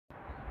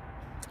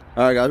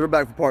All right, guys, we're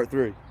back for part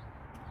 3.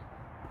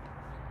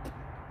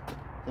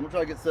 I'm gonna try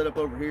to get set up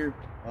over here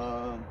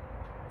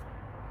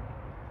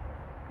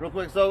real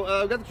quick. So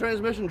I've got the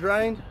transmission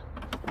drained.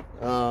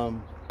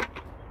 Getting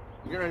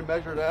ready to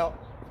measure it out.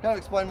 Kind of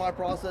explain my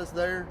process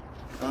there.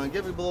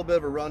 Give you a little bit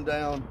of a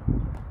rundown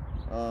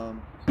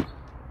on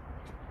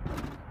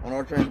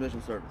our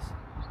transmission service.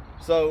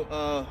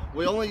 So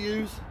we only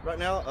use right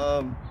now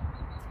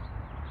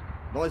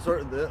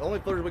the only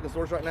filters we can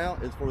source right now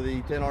is for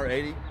the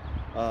 10R80.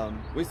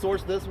 We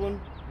sourced this one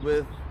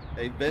with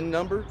a VIN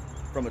number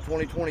from a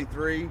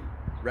 2023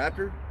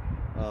 Raptor.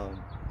 The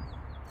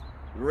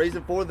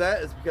reason for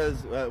that is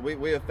because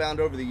we have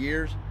found over the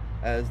years,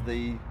 as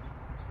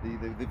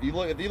if you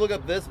look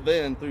up this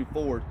VIN through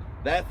Ford,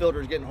 that filter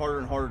is getting harder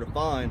and harder to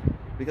find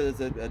because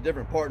it's a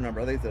different part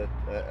number. I think it's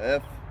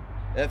a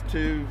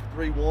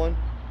F231.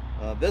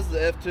 This is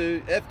a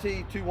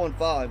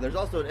FT215. There's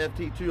also an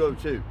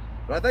FT202,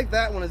 but I think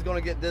that one is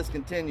going to get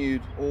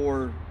discontinued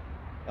or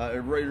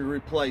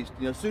replaced,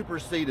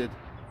 superseded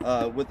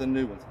with the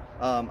new ones.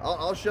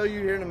 I'll show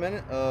you here in a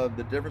minute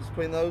the difference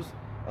between those.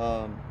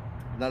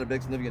 Not a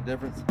big significant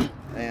difference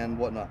and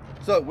whatnot.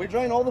 So we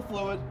drain all the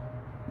fluid,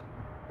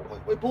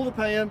 we pull the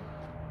pan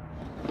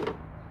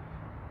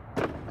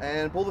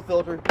and pull the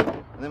filter,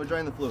 and then we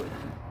drain the fluid.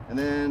 And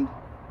then,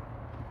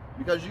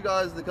 because you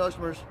guys, the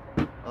customers,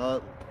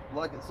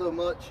 like it so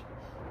much,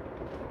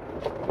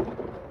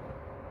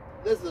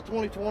 this is a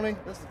 2020.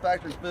 This is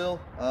factory fill.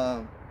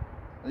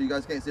 You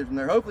guys can't see it from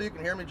there. Hopefully you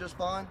can hear me just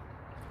fine.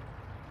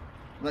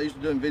 I'm not used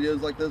to doing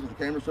videos like this with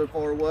the camera so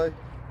far away,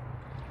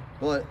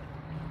 but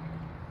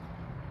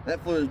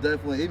that fluid is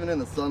definitely, even in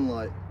the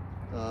sunlight,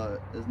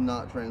 is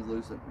not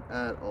translucent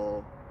at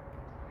all.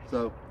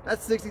 So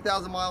that's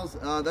 60,000 miles.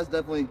 That's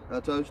definitely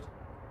toast,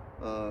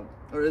 or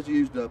it's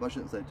used up. I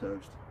shouldn't say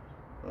toast.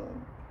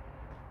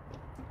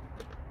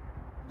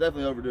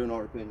 Definitely overdue in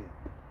our opinion.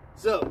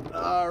 So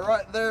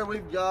right there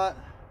we've got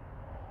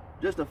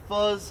just a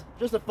fuzz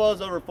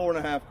over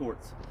 4.5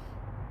 quarts.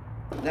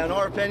 Now in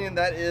our opinion,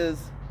 that is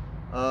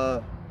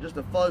just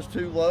a fuzz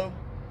too low.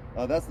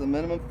 That's the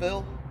minimum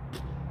fill.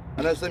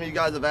 I know some of you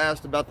guys have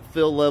asked about the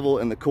fill level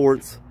and the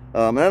quarts,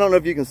 and I don't know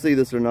if you can see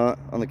this or not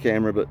on the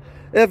camera, but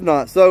if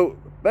not, so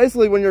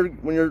basically when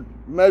you're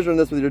measuring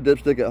this with your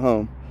dipstick at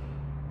home,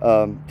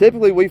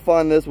 typically we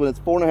find this when it's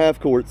 4.5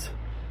 quarts,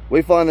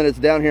 we find that it's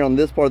down here on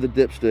this part of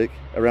the dipstick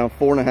around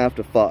 4.5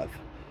 to 5.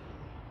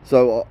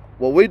 So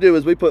what we do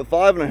is we put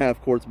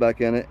 5.5 quarts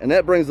back in it, and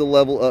that brings the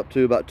level up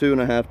to about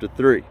 2.5 to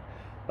 3.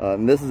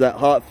 And this is at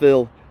hot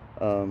fill.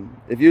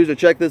 If you were to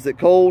check this at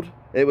cold,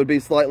 it would be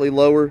slightly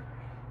lower.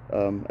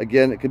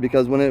 Again, it could,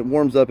 because when it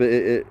warms up,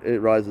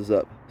 it rises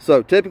up.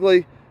 So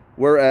typically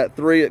we're at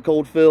 3 at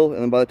cold fill,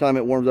 and then by the time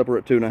it warms up, we're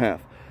at 2.5.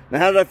 Now,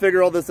 how did I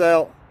figure all this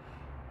out?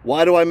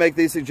 Why do I make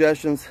these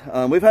suggestions?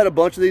 We've had a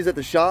bunch of these at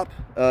the shop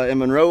in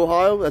Monroe,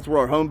 Ohio. That's where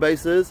our home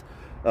base is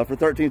for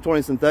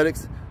 1320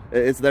 Synthetics.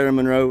 It's there in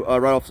Monroe,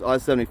 right off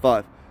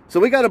I-75. So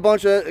we got a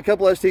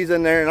couple STs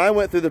in there, and I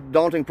went through the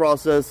daunting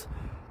process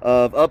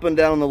of up and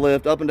down the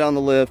lift,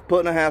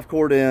 putting a half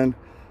quart in,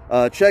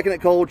 checking it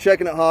cold,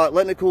 checking it hot,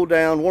 letting it cool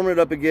down, warming it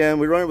up again.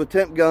 We run it with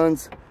temp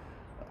guns.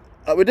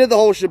 We did the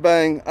whole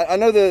shebang. I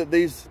know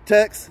these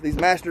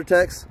master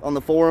techs on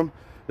the forum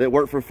that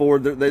work for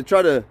Ford, they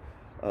try to,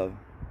 I'm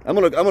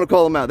gonna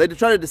call them out. They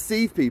try to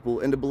deceive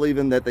people into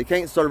believing that they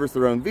can't service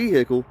their own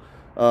vehicle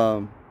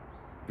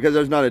because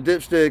there's not a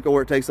dipstick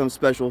or it takes some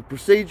special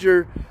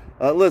procedure.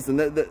 Listen,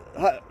 the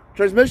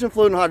transmission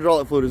fluid and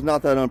hydraulic fluid is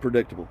not that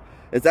unpredictable.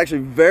 It's actually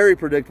very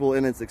predictable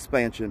in its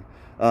expansion,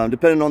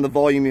 depending on the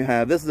volume you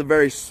have. This is a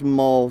very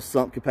small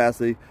sump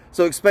capacity,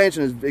 so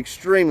expansion is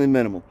extremely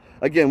minimal.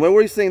 Again, when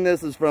we're seeing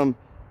this is from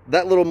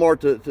that little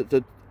mark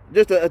to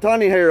just a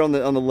tiny hair on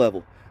the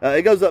level.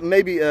 It goes up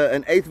maybe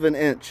an 1/8 of an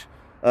inch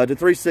to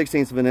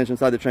 3/16 of an inch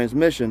inside the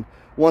transmission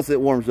once it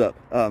warms up.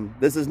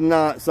 This is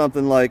not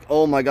something like,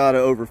 oh my God, I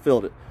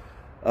overfilled it.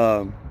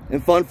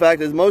 And fun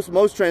fact is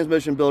most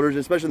transmission builders,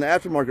 especially in the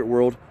aftermarket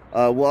world,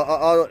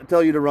 I'll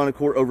tell you to run a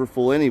quart over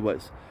full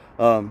anyways.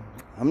 I'm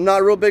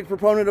not a real big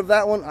proponent of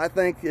that one. I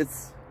think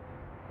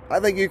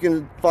you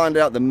can find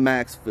out the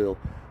max fill,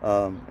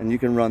 and you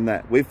can run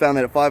that. We've found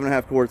that at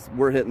 5.5 quarts,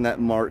 we're hitting that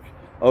mark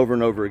over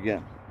and over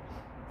again.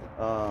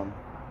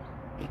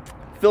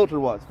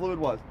 Filter-wise,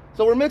 fluid-wise.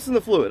 So we're mixing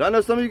the fluid. I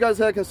know some of you guys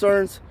had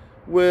concerns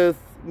with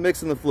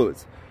mixing the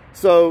fluids.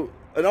 So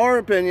in our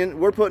opinion,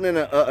 we're putting in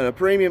a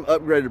premium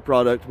upgraded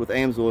product with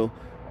AMSOIL,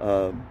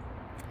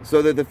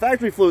 so that the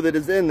factory fluid that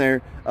is in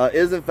there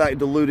is in fact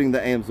diluting the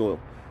AMSOIL.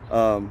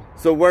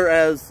 So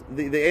whereas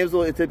the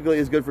AMSOIL typically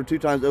is good for 2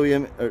 times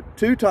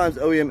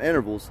OEM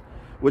intervals,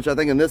 which I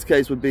think in this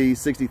case would be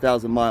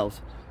 60,000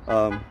 miles,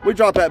 we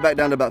drop that back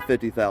down to about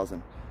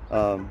 50,000,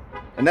 and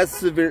that's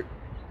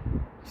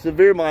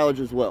severe mileage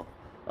as well.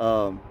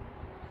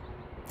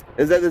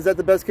 Is that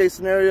the best case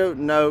scenario?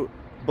 No,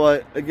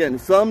 but again,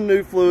 some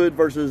new fluid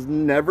versus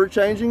never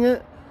changing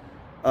it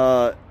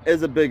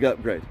is a big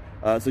upgrade.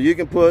 So you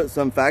can put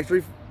some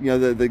factory,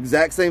 the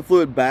exact same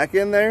fluid back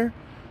in there.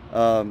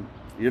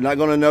 You're not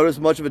going to notice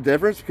much of a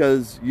difference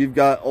because you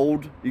got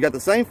the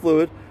same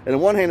fluid, and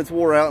in one hand it's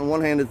wore out, and in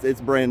one hand it's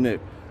brand new.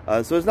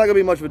 So it's not going to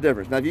be much of a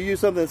difference. Now, if you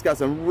use something that's got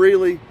some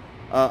really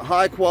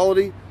high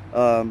quality,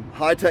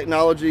 high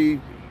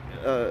technology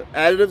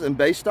additives and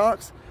base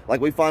stocks, like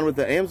we find with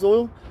the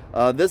AMSOIL,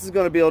 this is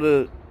going to be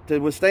able to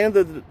withstand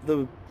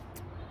the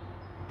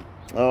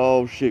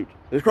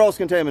cross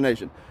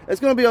contamination. It's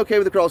going to be okay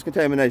with the cross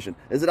contamination.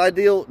 Is it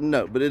ideal?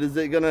 No, but is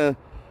it going to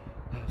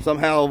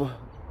somehow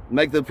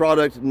make the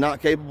product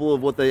not capable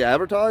of what they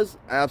advertise?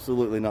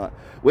 Absolutely not.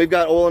 We've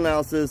got oil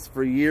analysis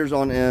for years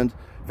on end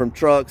from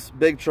trucks,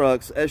 big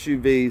trucks,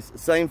 SUVs,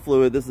 same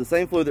fluid. This is the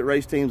same fluid that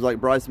race teams like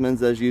Bryce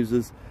Menzes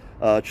uses,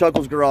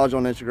 Chuckles Garage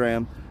on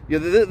Instagram. You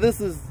know,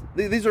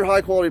 these are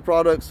high quality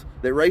products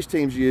that race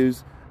teams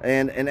use,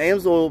 and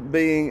AMSOIL,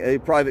 being a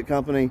private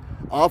company,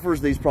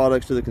 offers these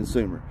products to the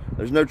consumer.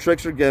 There's no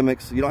tricks or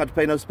gimmicks. You don't have to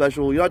pay no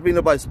special. You don't have to be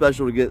nobody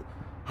special to get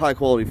high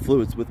quality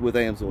fluids with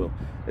AMSOIL.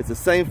 It's the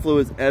same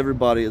fluids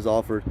everybody is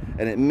offered,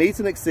 and it meets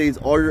and exceeds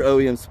all your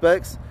OEM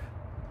specs,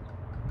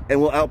 and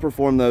will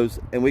outperform those,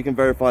 and we can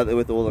verify that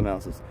with oil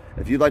analysis.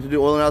 If you'd like to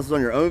do oil analysis on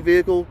your own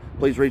vehicle,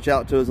 please reach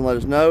out to us and let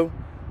us know.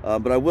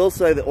 But I will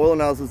say that oil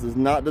analysis is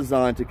not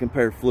designed to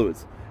compare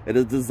fluids. It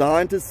is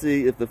designed to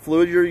see if the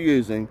fluid you're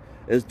using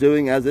is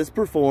doing as it's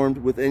performed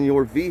within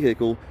your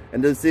vehicle,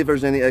 and to see if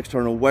there's any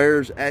external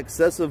wears,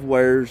 excessive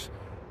wears,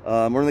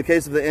 or in the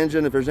case of the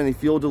engine, if there's any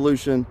fuel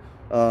dilution.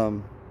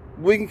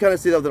 We can kind of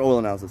see that with an oil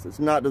analysis. It's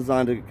not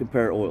designed to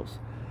compare oils.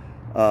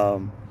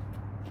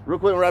 Real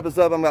quick, we'll wrap this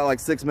up. I'm about like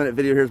 6-minute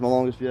video here. It's my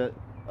longest yet.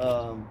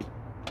 We're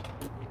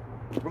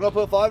gonna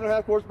put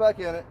 5.5 quarts back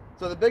in it.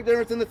 So the big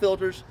difference in the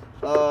filters,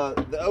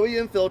 the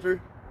OEM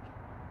filter,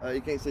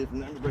 you can't see it from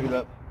there, let me bring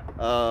it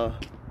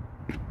up.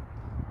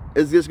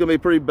 It's just gonna be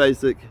pretty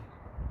basic.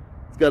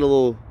 It's got a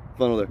little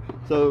funnel there.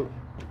 So,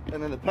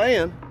 and then the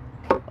pan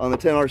on the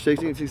 10R60,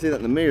 if you can see that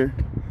in the mirror,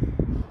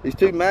 these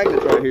two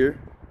magnets right here,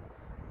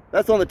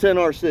 that's on the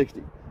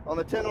 10R60. On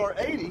the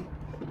 10R80,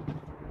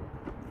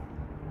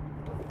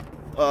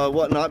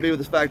 whatnot be with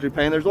this factory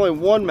pan, there's only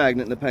one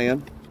magnet in the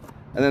pan,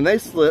 and then they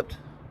slipped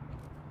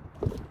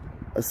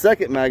a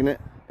second magnet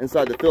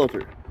inside the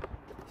filter.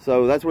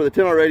 So that's where the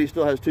 10R80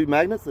 still has two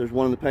magnets. There's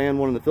one in the pan,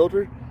 one in the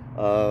filter.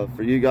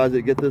 For you guys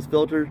that get this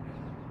filter,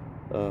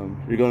 you're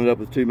going to end up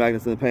with two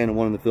magnets in the pan and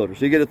one in the filter.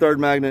 So you get a third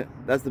magnet.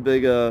 That's the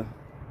big upgrade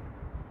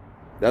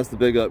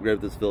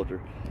with this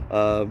filter.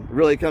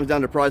 Really, it comes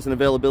down to price and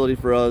availability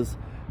for us.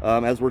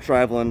 As we're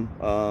traveling,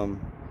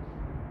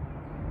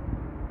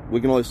 we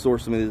can only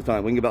source so many at a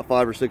time. We can get about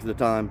 5 or 6 at a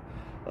time.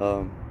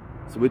 So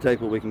we take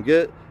what we can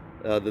get.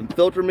 The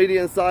filter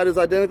media inside is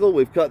identical.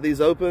 We've cut these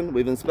open.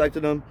 We've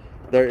inspected them.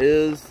 There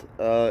is,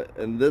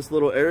 in this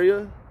little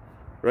area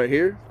right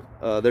here,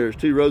 there's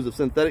 2 rows of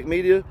synthetic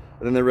media,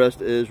 and then the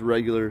rest is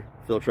regular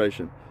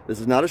filtration. This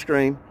is not a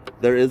screen.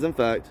 There is, in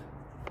fact,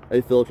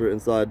 a filter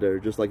inside there,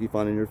 just like you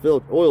find in your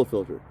oil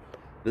filter.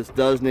 This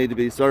does need to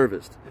be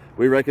serviced.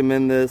 We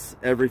recommend this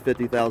every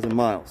 50,000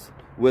 miles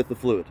with the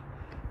fluid.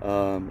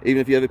 Even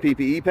if you have a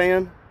PPE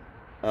pan,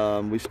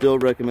 we still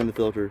recommend the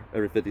filter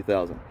every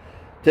 50,000.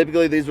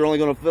 Typically, these are only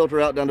going to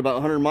filter out down to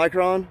about 100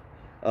 micron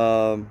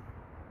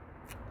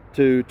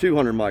to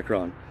 200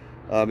 micron.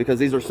 Because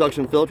these are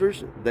suction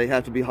filters, they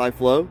have to be high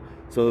flow.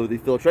 So the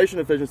filtration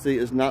efficiency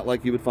is not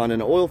like you would find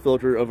in an oil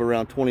filter of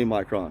around 20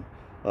 micron.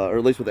 Or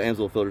at least with the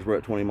AMSOIL filters, we're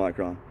at 20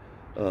 micron.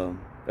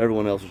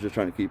 Everyone else is just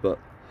trying to keep up.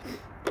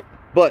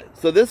 But,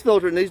 so this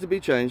filter needs to be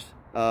changed.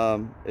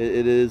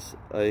 It is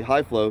a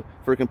high flow.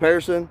 For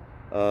comparison,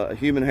 a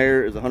human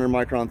hair is 100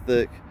 micron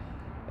thick.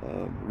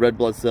 Red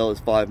blood cell is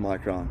 5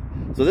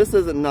 micron. So this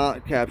is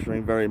not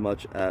capturing very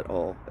much at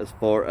all as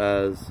far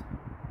as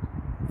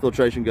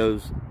filtration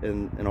goes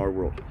in our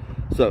world.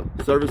 So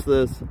service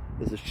this.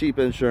 This is cheap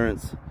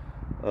insurance.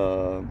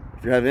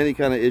 If you're having any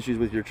kind of issues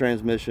with your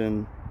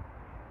transmission,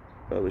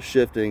 with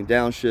shifting,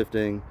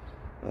 downshifting,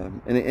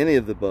 any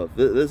of the above,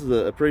 this is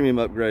a premium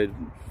upgrade.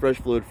 Fresh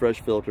fluid,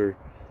 fresh filter.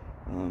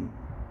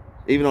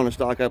 Even on a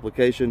stock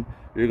application,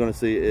 you're going to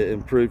see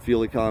improved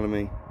fuel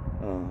economy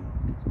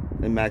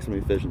and maximum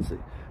efficiency.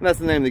 And that's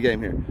the name of the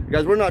game here,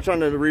 guys. We're not trying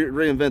to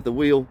reinvent the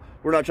wheel.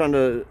 We're not trying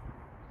to.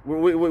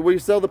 We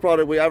sell the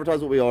product. We advertise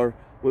what we are.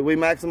 We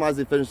maximize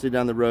the efficiency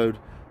down the road.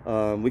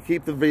 We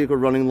keep the vehicle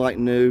running like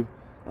new.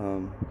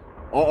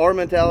 Our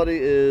mentality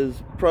is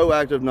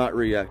proactive, not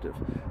reactive.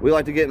 We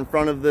like to get in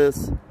front of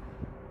this.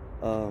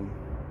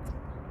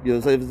 You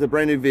know, say if it's a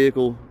brand new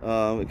vehicle,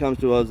 it comes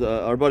to us.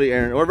 Our buddy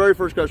Aaron, our very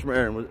first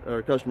customer,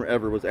 our customer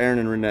ever was Aaron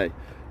and Renee.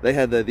 They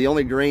had the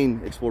only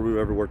green Explorer we've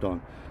ever worked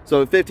on.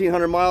 So at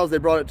 1,500 miles, they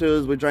brought it to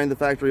us. We drained the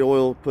factory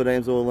oil, put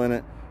AMSOIL in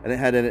it, and it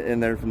had it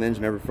in there from the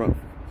engine ever front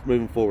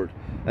moving forward.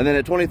 And then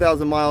at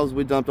 20,000 miles,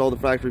 we dumped all the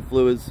factory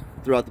fluids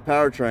throughout the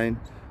powertrain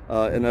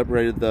and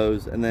upgraded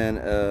those. And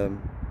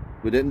then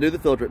we didn't do the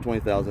filter at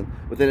 20,000,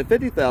 but then at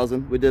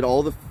 50,000, we did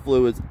all the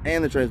fluids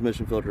and the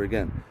transmission filter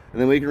again.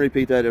 And then we can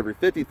repeat that every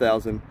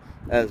 50,000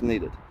 as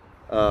needed.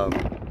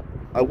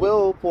 I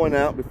will point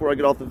out before I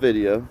get off the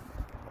video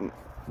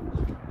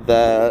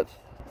that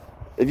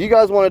if you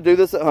guys want to do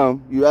this at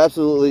home, you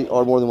absolutely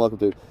are more than welcome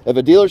to. If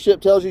a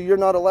dealership tells you you're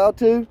not allowed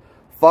to,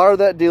 fire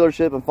that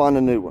dealership and find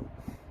a new one.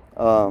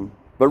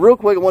 But real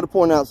quick, I want to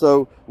point out,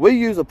 so we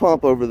use a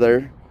pump over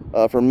there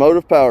for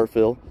motive power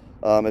fill.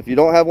 If you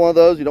don't have one of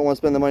those, you don't want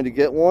to spend the money to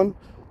get one,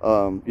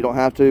 you don't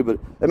have to, but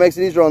it makes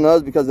it easier on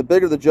those because the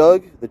bigger the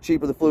jug, the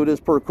cheaper the fluid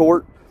is per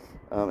quart,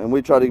 and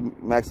we try to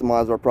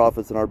maximize our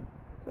profits and our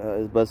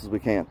as best as we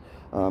can.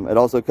 It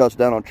also cuts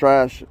down on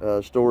trash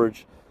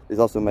storage. These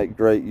also make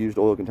great used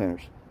oil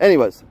containers.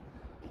 Anyways,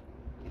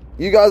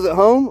 you guys at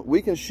home,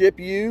 we can ship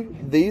you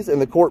these in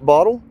the quart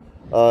bottle.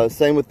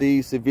 Same with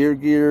the severe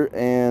gear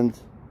and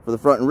for the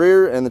front and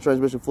rear, and the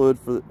transmission fluid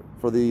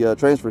for the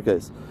transfer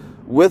case.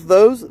 With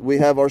those, we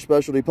have our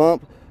specialty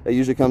pump. It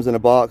usually comes in a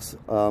box.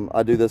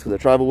 I do this because I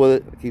travel with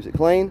it. It keeps it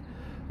clean.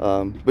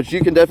 But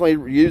you can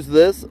definitely use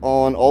this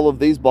on all of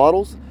these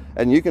bottles,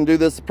 and you can do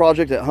this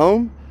project at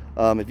home.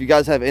 If you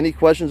guys have any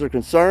questions or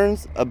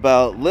concerns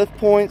about lift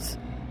points,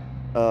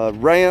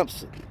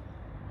 ramps,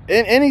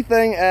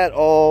 anything at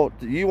all,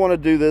 you want to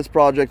do this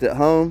project at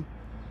home,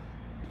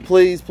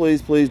 please,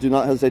 please, please do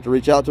not hesitate to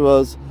reach out to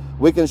us.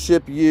 We can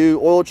ship you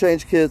oil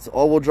change kits,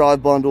 all-wheel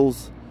drive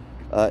bundles,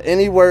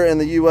 anywhere in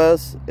the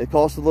U.S. It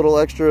costs a little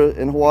extra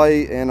in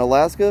Hawaii and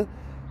Alaska,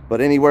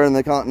 but anywhere in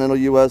the continental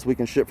U.S. we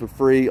can ship for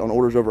free on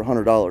orders over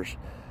 $100.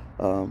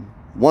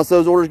 Once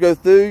those orders go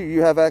through,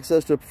 you have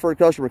access to a preferred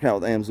customer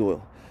account with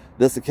AMSOIL.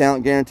 This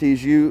account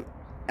guarantees you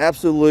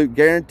absolute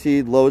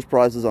guaranteed lowest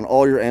prices on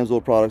all your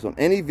AMSOIL products on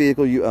any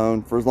vehicle you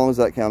own for as long as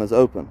that account is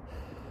open.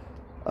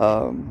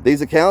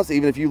 These accounts,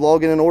 even if you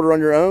log in an order on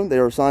your own, they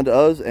are assigned to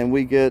us, and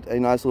we get a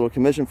nice little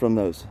commission from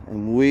those,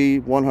 and we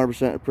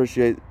 100%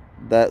 appreciate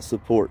that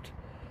support.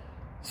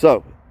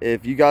 So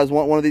if you guys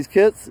want one of these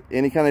kits,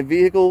 any kind of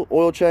vehicle,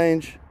 oil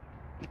change,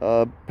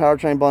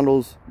 powertrain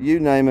bundles, you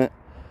name it,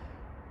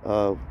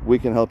 we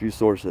can help you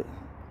source it.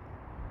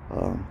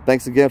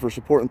 Thanks again for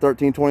supporting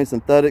 1320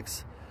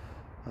 Synthetics.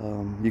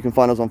 You can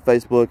find us on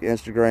Facebook,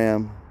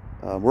 Instagram.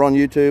 We're on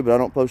YouTube, but I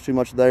don't post too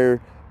much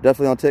there.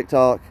 Definitely on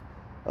TikTok.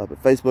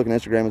 But Facebook and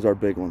Instagram is our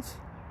big ones.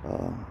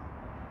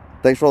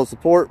 Thanks for all the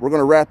support. We're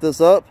going to wrap this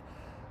up.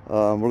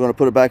 We're going to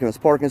put it back in its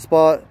parking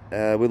spot.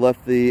 We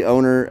left the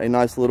owner a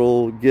nice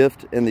little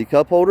gift in the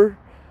cup holder.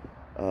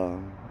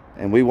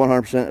 And we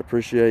 100%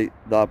 appreciate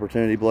the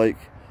opportunity, Blake.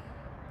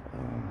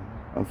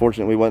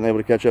 Unfortunately, we wasn't able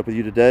to catch up with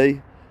you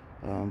today.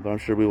 But I'm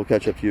sure we will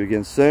catch up to you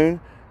again soon,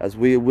 as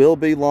we will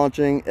be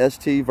launching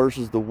ST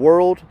versus the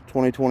World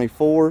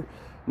 2024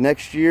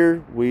 next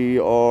year. We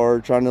are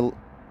trying to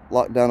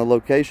lock down a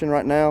location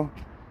right now,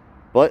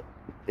 but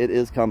it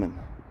is coming.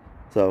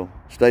 So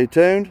stay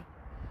tuned,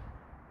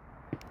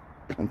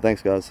 and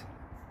thanks, guys.